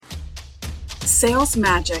Sales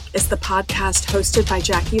Magic is the podcast hosted by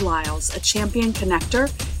Jackie Lyles, a champion connector,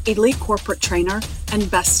 elite corporate trainer, and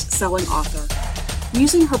best-selling author.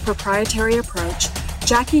 Using her proprietary approach,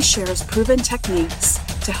 Jackie shares proven techniques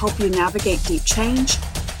to help you navigate deep change,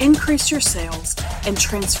 increase your sales, and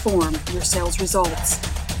transform your sales results.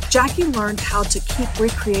 Jackie learned how to keep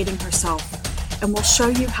recreating herself and will show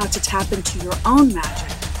you how to tap into your own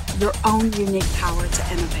magic, your own unique power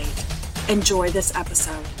to innovate. Enjoy this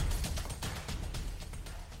episode.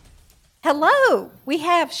 Hello, we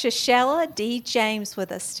have Shachella James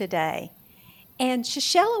with us today. And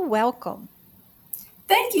Shachella, welcome.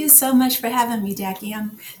 Thank you so much for having me, Jackie.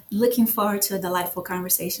 I'm looking forward to a delightful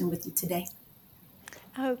conversation with you today.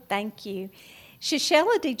 Oh, thank you.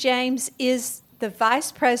 Shachella James is the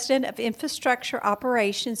Vice President of Infrastructure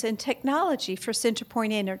Operations and Technology for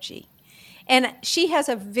Centerpoint Energy. And she has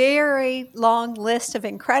a very long list of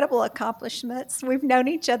incredible accomplishments. We've known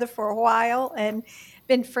each other for a while and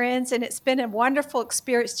been friends, and it's been a wonderful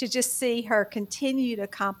experience to just see her continued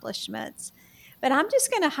accomplishments. But I'm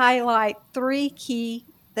just going to highlight three key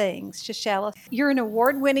things, Shachella. You're an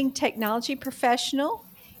award-winning technology professional.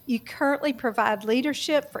 You currently provide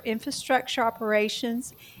leadership for infrastructure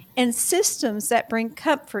operations and systems that bring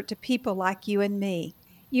comfort to people like you and me.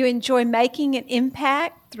 You enjoy making an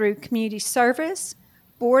impact through community service,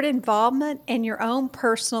 board involvement, and your own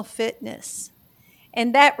personal fitness.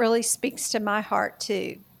 And that really speaks to my heart,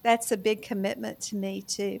 too. That's a big commitment to me,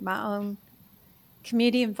 too, my own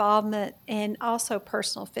community involvement and also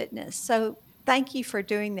personal fitness. So thank you for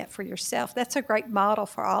doing that for yourself. That's a great model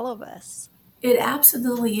for all of us. It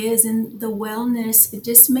absolutely is. And the wellness, it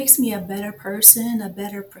just makes me a better person, a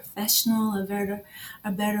better professional, a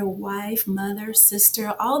better wife, mother,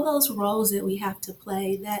 sister, all those roles that we have to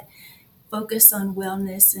play that focus on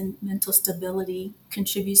wellness and mental stability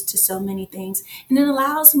contributes to so many things. And it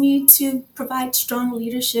allows me to provide strong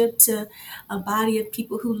leadership to a body of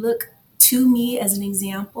people who look to me as an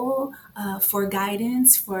example for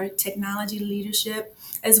guidance, for technology leadership,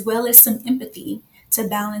 as well as some empathy to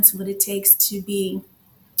balance what it takes to be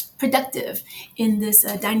productive in this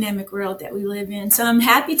dynamic world that we live in. So I'm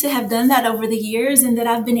happy to have done that over the years and that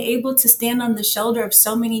I've been able to stand on the shoulder of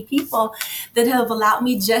so many people that have allowed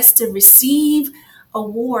me just to receive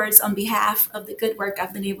awards on behalf of the good work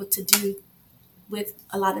I've been able to do with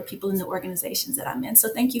a lot of people in the organizations that I'm in. So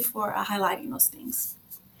thank you for highlighting those things.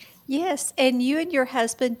 Yes, and you and your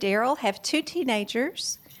husband, Daryl, have two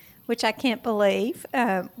teenagers, which I can't believe.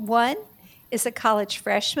 One is a college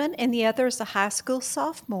freshman, and the other is a high school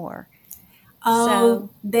sophomore.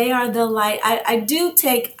 They are the light. I do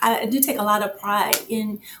take a lot of pride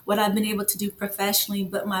in what I've been able to do professionally,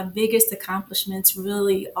 but my biggest accomplishments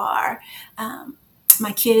really are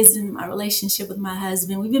my kids and my relationship with my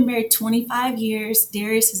husband. We've been married 25 years.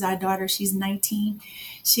 Darius is our daughter. She's 19.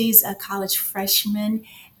 She's a college freshman,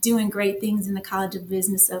 doing great things in the College of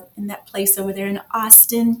Business in that place over there in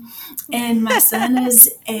Austin. And my son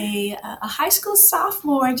is a high school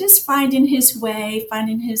sophomore, just finding his way,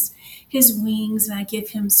 finding his wings. And I give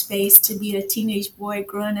him space to be a teenage boy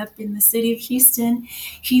growing up in the city of Houston.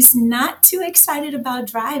 He's not too excited about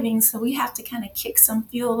driving, so we have to kind of kick some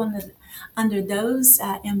fuel under those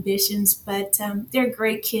ambitions. But they're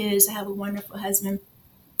great kids. I have a wonderful husband.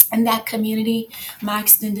 And that community, my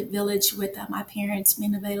extended village with my parents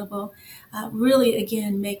being available, really,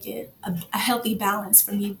 again, make it a healthy balance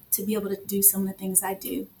for me to be able to do some of the things I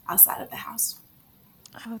do outside of the house.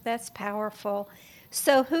 Oh, that's powerful.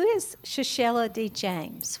 So who is Shachella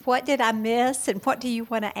James? What did I miss, and what do you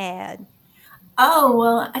want to add? Oh,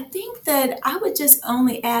 well, I think that I would just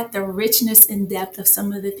only add the richness and depth of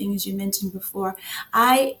some of the things you mentioned before.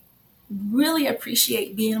 I really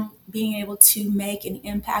appreciate being able to make an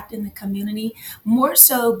impact in the community, more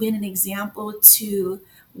so being an example to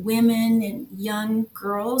women and young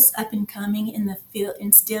girls up and coming in the field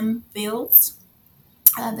in STEM fields,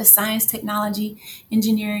 the science, technology,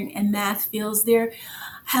 engineering, and math fields. There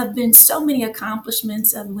have been so many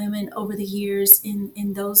accomplishments of women over the years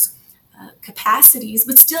in those capacities,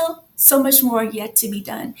 but still so much more yet to be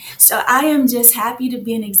done. So I am just happy to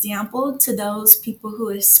be an example to those people who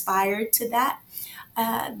aspire to that,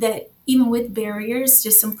 that even with barriers,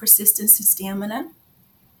 just some persistence and stamina,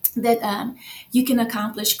 that you can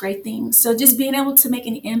accomplish great things. So just being able to make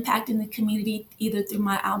an impact in the community, either through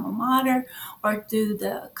my alma mater or through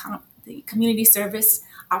the community service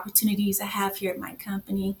opportunities I have here at my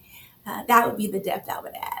company, that would be the depth I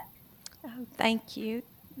would add. Oh, thank you.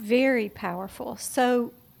 Very powerful.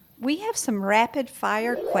 So we have some rapid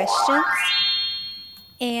fire questions,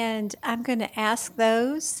 and I'm going to ask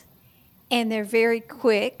those, and they're very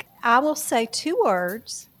quick. I will say two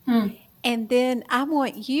words, And then I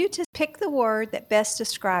want you to pick the word that best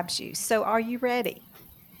describes you. So are you ready?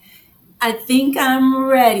 I think I'm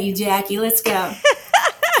ready, Jackie. Let's go.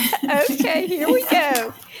 Okay, here we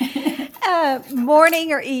go.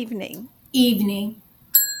 Morning or evening? Evening.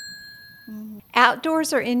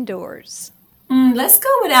 Outdoors or indoors? Let's go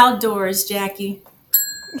with outdoors, Jackie.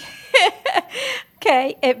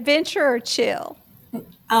 Okay, adventure or chill?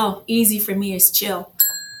 Oh, easy for me is chill.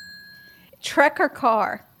 Truck or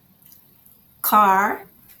car? Car.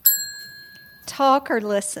 Talk or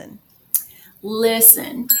listen?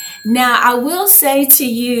 Listen. Now, I will say to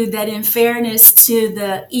you that in fairness to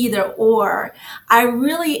the either or, I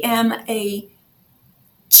really am a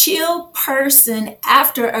chill person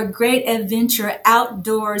after a great adventure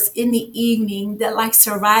outdoors in the evening that likes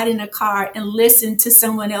to ride in a car and listen to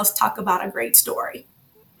someone else talk about a great story.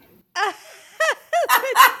 That's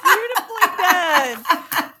beautifully done.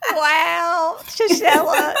 Wow,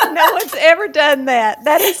 Shachella, no one's ever done that.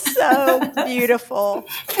 That is so beautiful.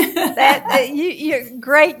 You're a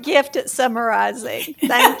great gift at summarizing.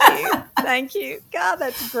 Thank you. God,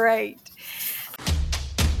 that's great.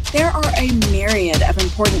 There are a myriad of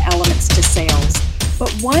important elements to sales,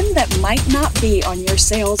 but one that might not be on your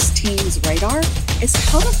sales team's radar is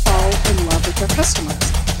how to fall in love with your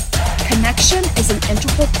customers. Connection is an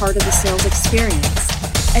integral part of the sales experience,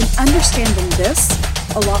 and understanding this,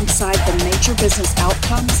 alongside the major business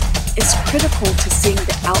outcomes, is critical to seeing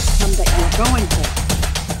the outcome that you're going for.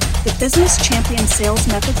 The Business Champion Sales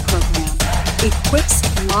Method program equips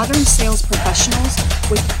modern sales professionals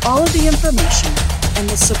with all of the information and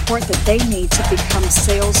the support that they need to become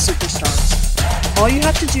sales superstars. All you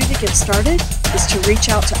have to do to get started is to reach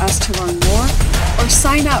out to us to learn more or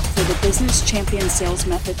sign up for the Business Champion Sales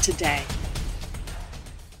Method today.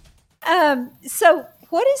 So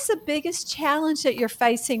what is the biggest challenge that you're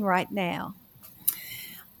facing right now?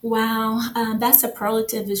 Wow, that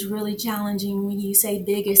superlative is really challenging. When you say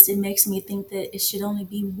biggest, it makes me think that it should only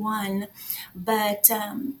be one. But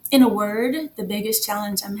in a word, the biggest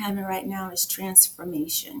challenge I'm having right now is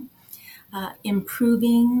transformation,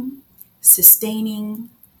 improving, sustaining,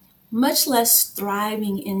 much less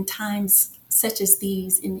thriving in times such as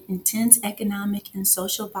these in intense economic and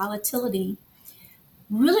social volatility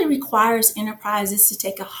really requires enterprises to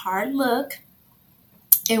take a hard look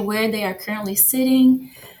at where they are currently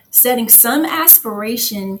sitting, setting some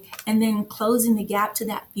aspiration, and then closing the gap to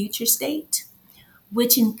that future state,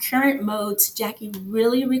 which in current modes, Jackie,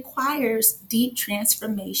 really requires deep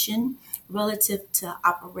transformation relative to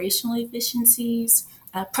operational efficiencies,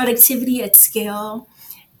 productivity at scale,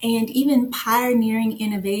 and even pioneering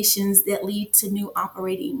innovations that lead to new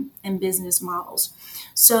operating and business models.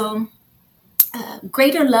 So,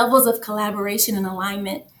 greater levels of collaboration and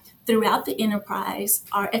alignment throughout the enterprise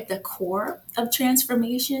are at the core of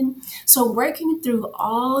transformation. So, working through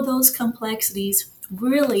all those complexities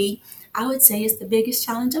really, I would say, is the biggest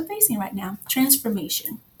challenge I'm facing right now,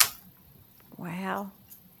 transformation. Wow.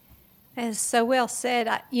 That is so well said.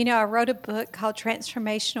 I wrote a book called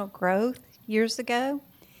Transformational Growth years ago,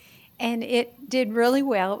 and it did really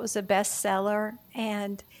well. It was a bestseller,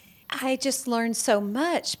 and I just learned so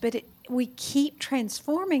much, but we keep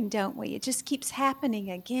transforming, don't we? It just keeps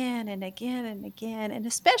happening again and again and again, and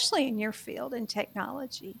especially in your field in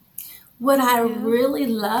technology. What I You know? really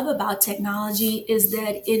love about technology is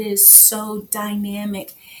that it is so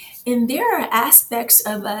dynamic. And there are aspects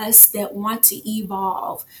of us that want to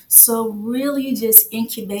evolve. So, really, just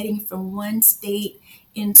incubating from one state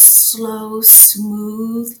in slow,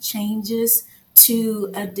 smooth changes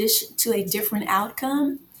to a different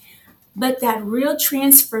outcome. But that real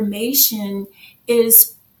transformation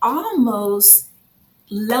is almost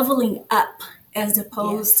leveling up as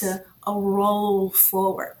opposed Yes. to a roll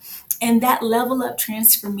forward. And that level up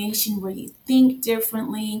transformation where you think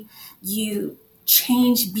differently, you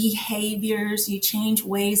change behaviors, you change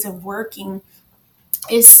ways of working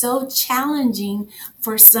is so challenging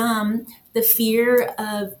for some. The fear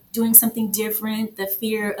of doing something different, the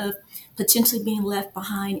fear of potentially being left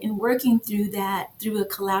behind, and working through that through a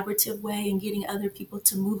collaborative way and getting other people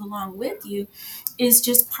to move along with you is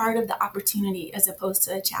just part of the opportunity as opposed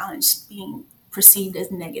to a challenge being perceived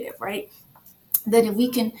as negative, right? That if we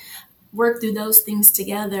can work through those things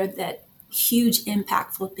together, that huge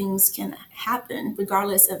impactful things can happen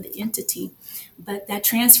regardless of the entity. But that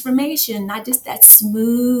transformation, not just that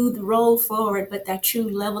smooth roll forward, but that true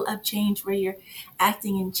level of change where you're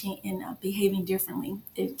acting and behaving differently,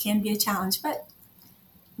 it can be a challenge, but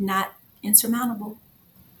not insurmountable.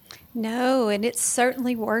 No, and it's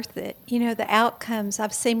certainly worth it. The outcomes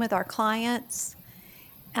I've seen with our clients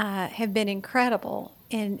have been incredible,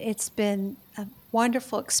 and it's been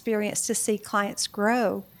wonderful experience to see clients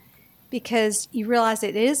grow because you realize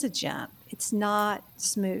it is a jump. It's not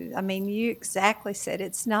smooth. I mean, you exactly said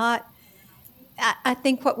it's not. I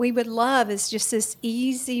think what we would love is just this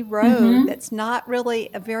easy road Mm-hmm. that's not really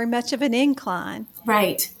a very much of an incline,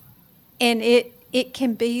 Right. and it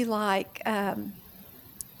can be like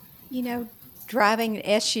you know driving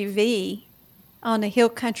an SUV on a hill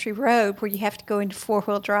country road where you have to go into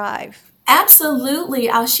four-wheel drive. Absolutely.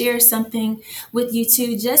 I'll share something with you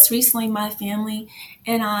too. Just recently, my family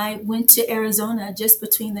and I went to Arizona just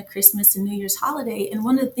between the Christmas and New Year's holiday. And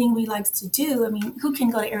one of the things we like to do, I mean, who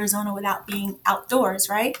can go to Arizona without being outdoors,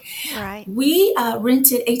 right? Right. We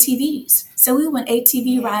rented ATVs. So we went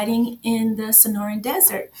ATV Yeah. riding in the Sonoran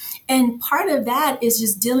Desert. And part of that is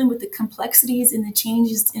just dealing with the complexities and the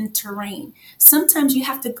changes in terrain. Sometimes you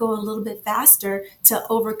have to go a little bit faster to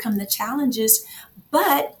overcome the challenges,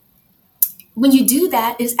 but when you do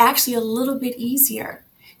that, it's actually a little bit easier.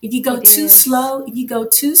 If you go It too is. slow, if you go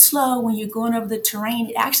too slow when you're going over the terrain,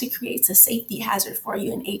 it actually creates a safety hazard for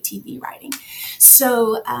you in ATV riding.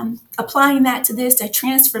 So, applying that to this, a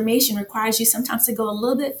transformation requires you sometimes to go a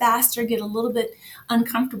little bit faster, get a little bit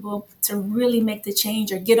uncomfortable to really make the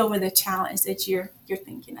change or get over the challenge that you're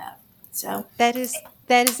thinking of. So, That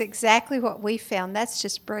is exactly what we found. That's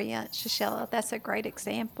just brilliant, Shachella. That's a great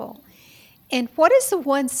example. And what is the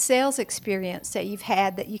one sales experience that you've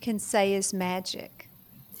had that you can say is magic?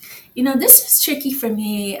 this is tricky for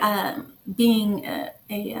me, being a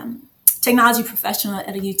technology professional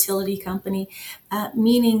at a utility company,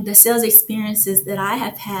 meaning the sales experiences that I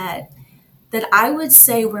have had that I would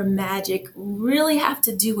say were magic really have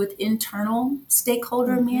to do with internal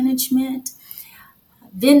stakeholder Mm-hmm. management,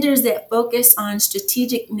 vendors that focus on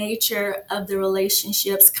strategic nature of the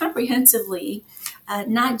relationships comprehensively,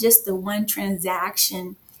 not just the one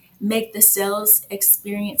transaction, make the sales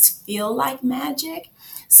experience feel like magic.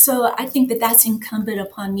 So I think that that's incumbent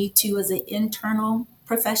upon me too as an internal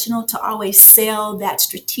professional to always sell that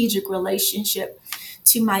strategic relationship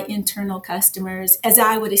to my internal customers, as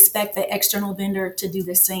I would expect the external vendor to do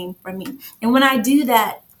the same for me. And when I do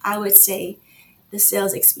that, I would say the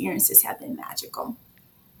sales experiences have been magical.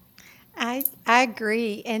 I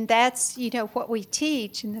agree. And that's, what we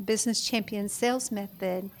teach in the Business Champion Sales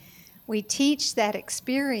Method. We teach that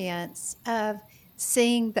experience of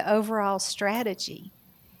seeing the overall strategy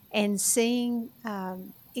and seeing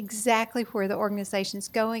exactly where the organization's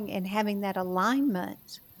going and having that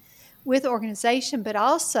alignment with organization, but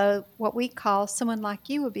also what we call someone like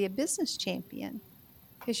you would be a business champion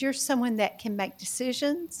because you're someone that can make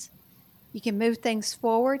decisions. You can move things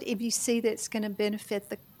forward if you see that it's going to benefit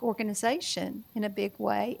the organization in a big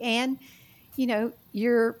way. And,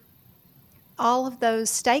 you're all of those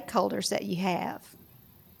stakeholders that you have.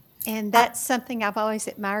 And Uh, that's something I've always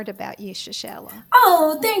admired about you, Shashella.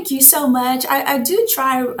 Oh, thank you so much. I do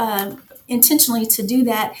try intentionally to do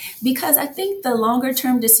that because I think the longer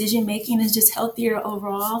term decision making is just healthier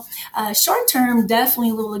overall. Short term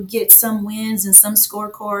definitely will get some wins and some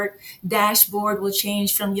scorecard dashboard will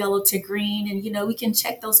change from yellow to green, and we can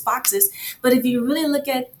check those boxes. But if you really look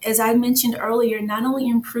at, as I mentioned earlier, not only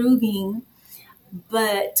improving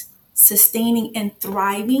but sustaining and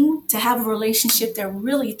thriving, to have a relationship that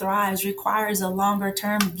really thrives requires a longer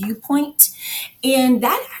term viewpoint. And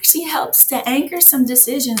that actually helps to anchor some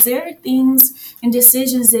decisions. There are things and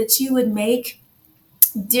decisions that you would make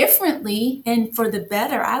differently and for the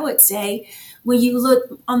better, I would say, when you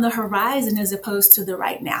look on the horizon as opposed to the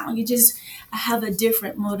right now. You just have a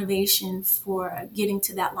different motivation for getting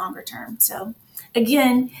to that longer term. So,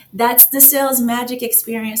 again, that's the sales magic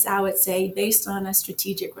experience, I would say, based on a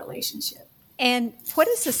strategic relationship. And what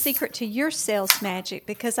is the secret to your sales magic?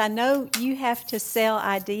 Because I know you have to sell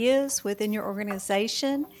ideas within your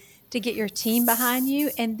organization to get your team behind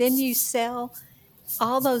you, and then you sell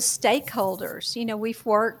all those stakeholders. We've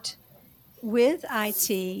worked with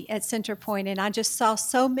IT at Centerpoint, and I just saw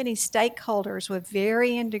so many stakeholders with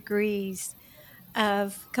varying degrees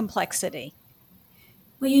of complexity.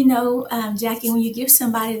 Well, Jackie, when you give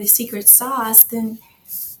somebody the secret sauce, then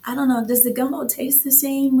I don't know, does the gumbo taste the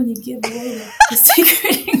same when you give away the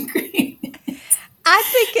secret ingredient? I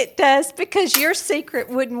think it does because your secret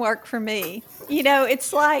wouldn't work for me.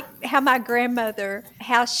 It's like how my grandmother,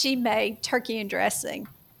 how she made turkey and dressing.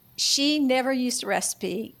 She never used a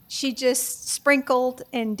recipe. She just sprinkled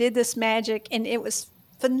and did this magic, and it was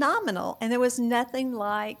phenomenal. And there was nothing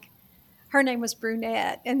like her name was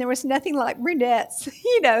Brunette, and there was nothing like Brunette's,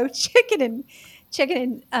 chicken and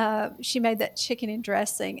she made that chicken and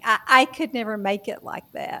dressing. I could never make it like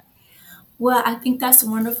that. Well, I think that's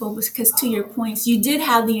wonderful because to your points, you did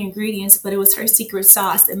have the ingredients, but it was her secret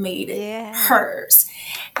sauce that made it Yeah, hers.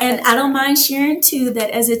 And I that's don't right. mind sharing too that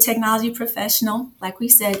as a technology professional, like we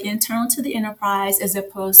said, internal to the enterprise as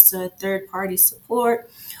opposed to third party support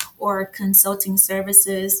or consulting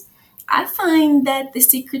services, I find that the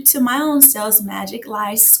secret to my own sales magic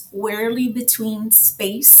lies squarely between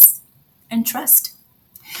space and trust.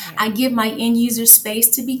 Yeah. I give my end users space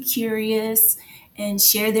to be curious and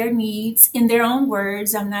share their needs in their own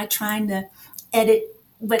words. I'm not trying to edit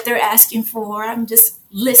what they're asking for. I'm just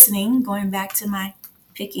listening, going back to my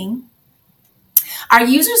picking. Our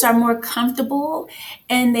users are more comfortable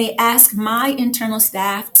and they ask my internal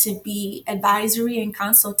staff to be advisory and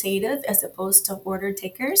consultative as opposed to order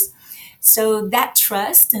takers. So that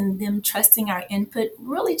trust and them trusting our input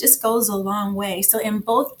really just goes a long way. So in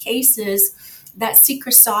both cases, that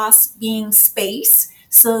secret sauce being space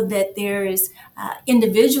so that there is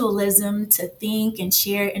individualism to think and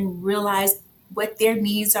share and realize what their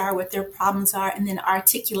needs are, what their problems are, and then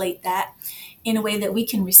articulate that in a way that we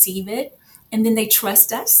can receive it. And then they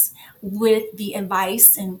trust us with the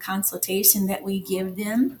advice and consultation that we give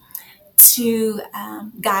them to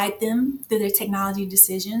guide them through their technology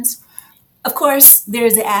decisions. Of course,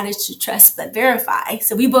 there's the adage to trust but verify.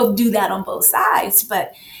 So we both do that on both sides,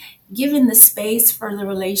 but giving the space for the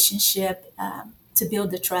relationship to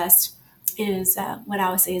build the trust is what I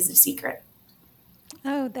would say is the secret.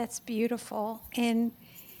 Oh, that's beautiful. And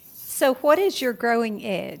so, what is your growing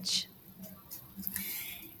edge?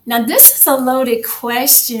 Now, this is a loaded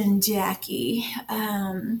question, Jackie.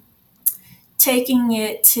 Taking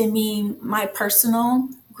it to mean my personal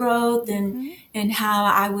growth Hmm. and how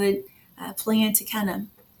I would plan to kind of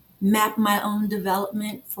map my own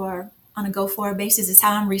development for on a go forward basis is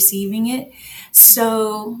how I'm receiving it.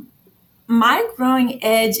 So my growing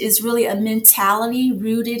edge is really a mentality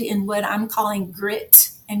rooted in what I'm calling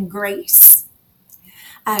grit and grace.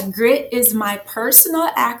 Grit is my personal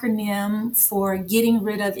acronym for getting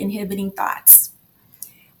rid of inhibiting thoughts.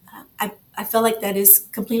 I feel like that is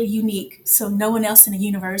completely unique. So no one else in the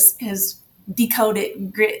universe has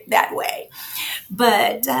decoded grit that way.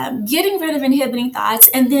 But getting rid of inhibiting thoughts,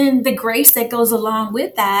 and then the grace that goes along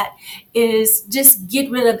with that is just get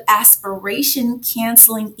rid of aspiration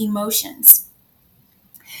canceling emotions.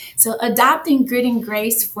 So adopting grit and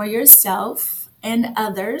grace for yourself and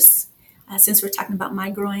others, since we're talking about my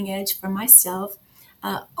growing edge for myself,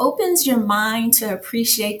 opens your mind to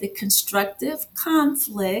appreciate the constructive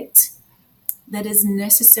conflict that is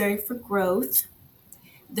necessary for growth,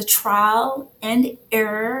 the trial and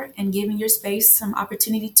error, and giving your space some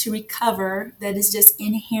opportunity to recover that is just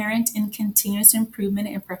inherent in continuous improvement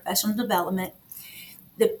and professional development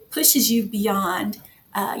that pushes you beyond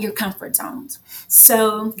your comfort zones.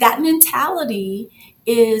 So that mentality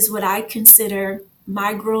is what I consider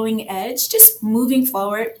my growing edge, just moving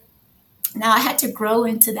forward. Now I had to grow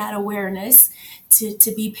into that awareness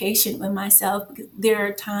to be patient with myself. There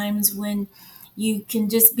are times when you can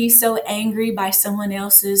just be so angry by someone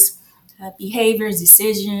else's behaviors,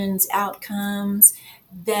 decisions, outcomes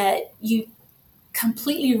that you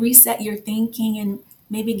completely reset your thinking and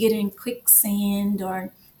maybe get in quicksand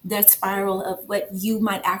or that spiral of what you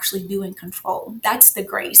might actually do and control. That's the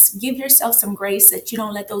grace. Give yourself some grace that you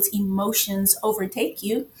don't let those emotions overtake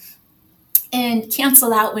you and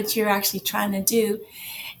cancel out what you're actually trying to do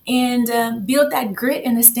and build that grit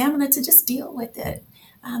and the stamina to just deal with it.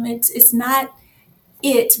 It's not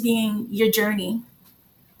it being your journey,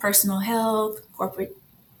 personal health, corporate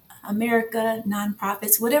America,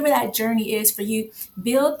 nonprofits, whatever that journey is for you,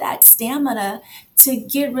 build that stamina to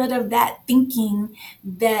get rid of that thinking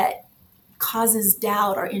that causes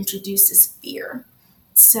doubt or introduces fear.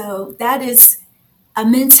 So that is a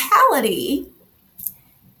mentality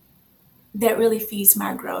that really feeds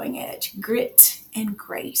my growing edge, grit and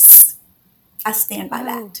grace. I stand by Oh,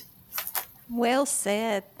 that. well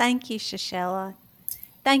said. Thank you, Shachella.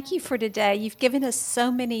 Thank you for today. You've given us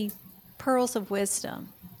so many pearls of wisdom.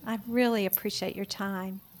 I really appreciate your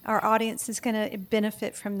time. Our audience is going to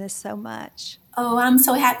benefit from this so much. Oh, I'm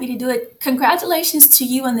so happy to do it. Congratulations to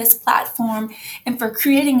you on this platform and for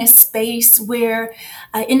creating a space where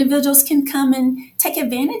individuals can come and take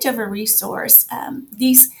advantage of a resource.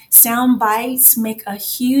 These sound bites make a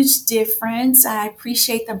huge difference. I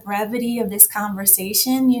appreciate the brevity of this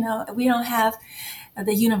conversation. You know, we don't have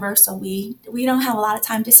the universal we don't have a lot of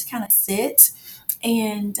time just to kind of sit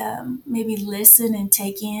and maybe listen and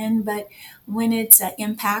take in, but when it's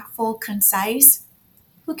impactful, concise,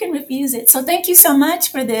 who can refuse it? So thank you so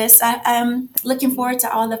much for this. I'm looking Thank you. forward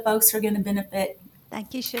to all the folks who are going to benefit.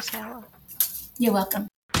 Thank you, Shashella. You're welcome.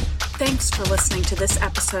 Thanks for listening to this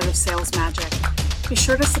episode of Sales Magic. Be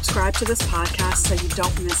sure to subscribe to this podcast so you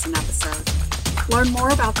don't miss an episode. Learn more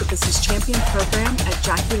about the Business Champion program at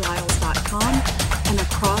JackieLyles.com and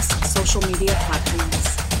across social media platforms.